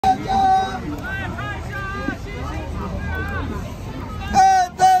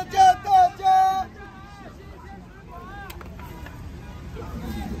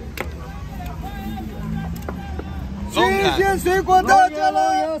鲜水果大家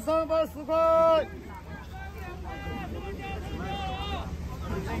了，340块。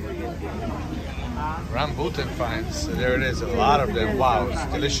 Rambutan finds. So there it is, a lot of them. Wow, it's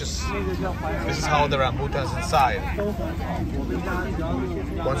delicious. This is how the rambutan is inside.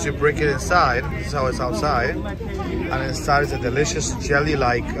 Once you break it inside, this is how it's outside. And inside is a delicious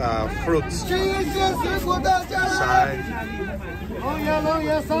jelly-like fruits. Inside. 你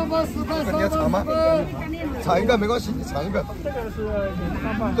要尝吗？尝一个没关系，你尝一个。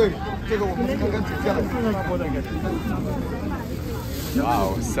对，这个我们是刚刚煮下来的。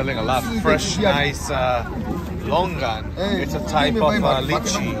 Wow, selling a lot of fresh, nice longan. It's a type of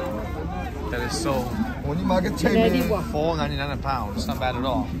lychee that is sold $4.99 a pound. It's not bad at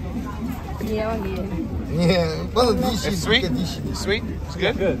all. It's sweet. It's sweet. It's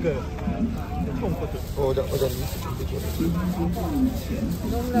good. Good. Look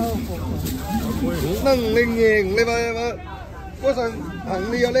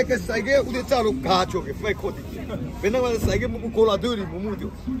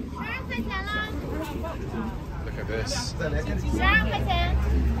at this.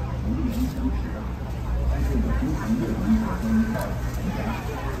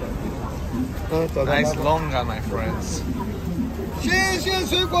 Nice longan, my friends.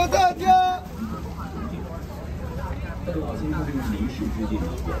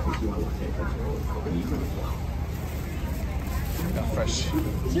 Got fresh.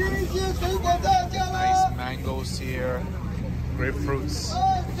 Nice mangoes here, grapefruits.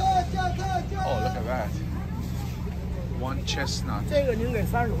 Oh, look at that. One chestnut. This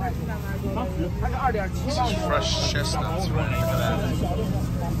is fresh chestnuts, right? Look at that.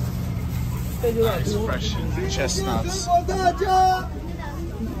 Nice fresh chestnuts.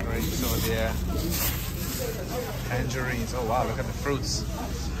 Grapes over there. Tangerines. Oh wow, look at the fruits.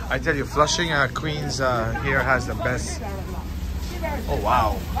 I tell you, Flushing, Queens here has the best. Oh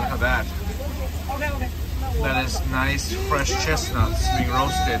wow, look at that. That is nice fresh chestnuts being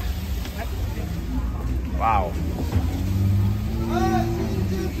roasted. Wow.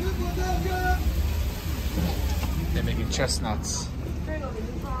 They're making chestnuts.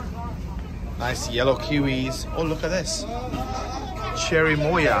 Nice yellow kiwis. Oh, look at this. Cherry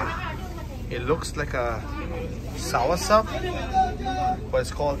moya. It looks like a soursop, but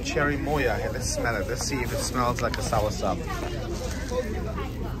it's called cherry moya. Here, let's smell it. Let's see if it smells like a soursop.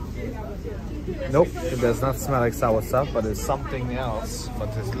 Nope, it does not smell like soursop, but it's something else.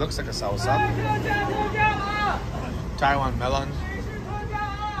 But it looks like a soursop. Taiwan melon.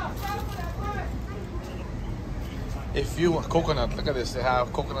 If you want coconut, look at this. They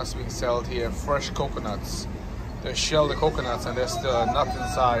have coconuts being sold here, fresh coconuts. They shell the coconuts and there's still a nut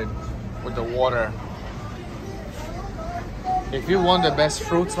inside with the water. If you want the best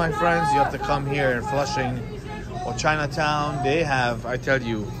fruits, my friends, you have to come here in Flushing or Chinatown. They have, I tell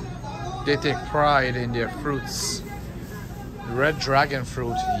you, they take pride in their fruits. Red dragon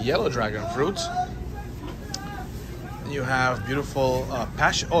fruit, yellow dragon fruit. You have beautiful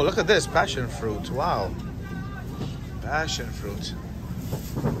passion. Oh, look at this, passion fruit. Wow. Passion fruit.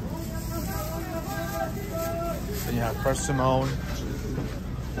 Then you have persimmon.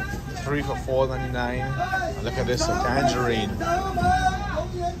 3 for $4.99. Look at this, a tangerine.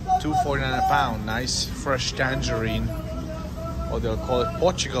 $2.49 a pound. Nice fresh tangerine. Or they'll call it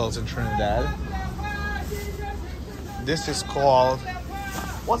Portugals in Trinidad. This is called,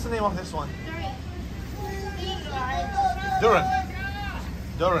 what's the name of this one? Durian.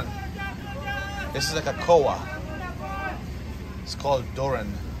 Durian. This is like a koa. It's called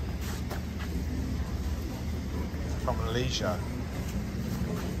durian. From Malaysia.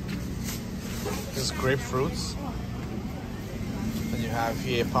 This is grapefruits. Then you have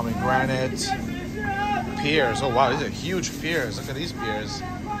here pomegranate, pears. Oh wow, these are huge pears. Look at these pears.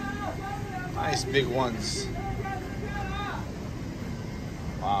 Nice big ones.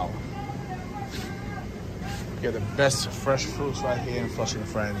 Wow. You have the best fresh fruits right here in Flushing,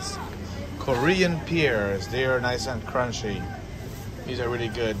 friends. Korean pears. They are nice and crunchy. These are really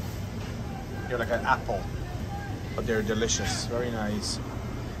good. They're like an apple, but they're delicious. Very nice.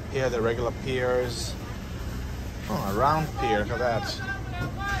 Here are the regular pears. Oh, a round pear. Look at that.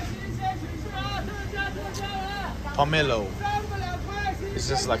 Pomelo.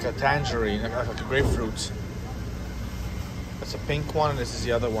 This is like a tangerine, like a grapefruit. That's a pink one, and this is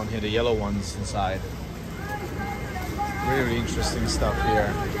the other one here, the yellow ones inside. Really, really interesting stuff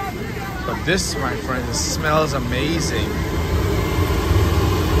here. But this, my friends, smells amazing.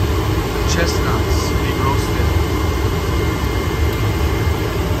 Chestnuts being roasted.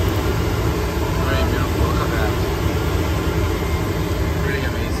 Very beautiful, look at that. Really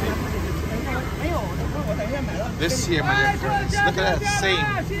amazing. This here, my dear friends, Look at that seam.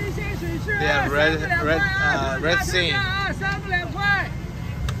 They have red seam.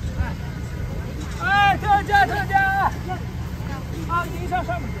 哎，特价特价！啊，您上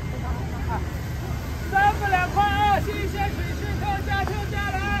面。3个2块啊，新鲜水柿特价特价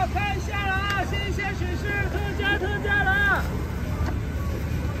了啊，看一下了啊，新鲜水柿特价特价了。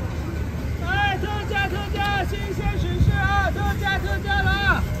哎，特价特价，新鲜水柿啊，特价特价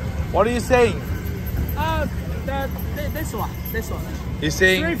了。What are you saying? This one. You're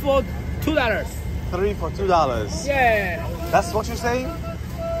saying 3 for $2. 3 for $2. Yeah. That's what you're saying?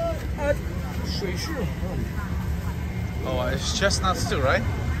 水柿。 Oh, it's chestnuts too, right?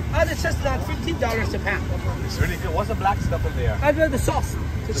 The chestnut $15 a pound. It's really good. What's the black stuff in there? The sauce.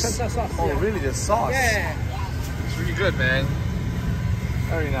 The chestnut sauce. Oh, really? The sauce? Yeah. It's really good, man.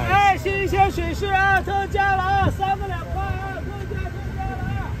 Very nice. 哎，新鲜水柿啊，特价了啊，3个2块啊，特价了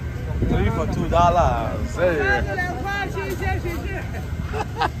啊。 3 for $2. 3个2块，新鲜水柿。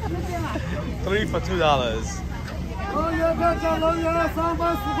 3 for $2. 龙源特价，龙源3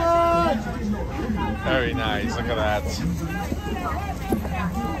块4块。 Very nice. Look at that.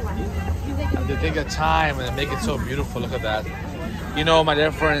 And they take their time and they make it so beautiful. Look at that. You know, my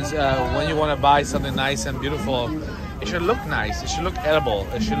dear friends, when you want to buy something nice and beautiful, it should look nice. It should look edible.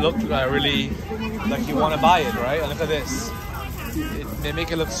 It should look really like you want to buy it, right? And look at this. They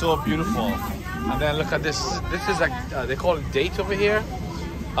make it look so beautiful. And then look at this. This is like, they call it date over here.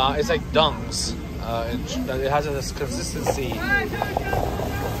 It's like dungs. It has this consistency.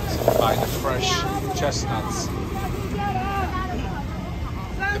 Buying the fresh chestnuts.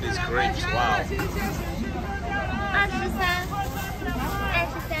 Look at these grapes, wow.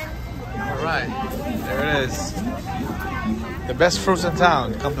 Alright, there it is. The best fruits in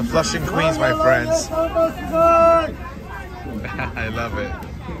town. Come to Flushing, Queens, my friends. I love it.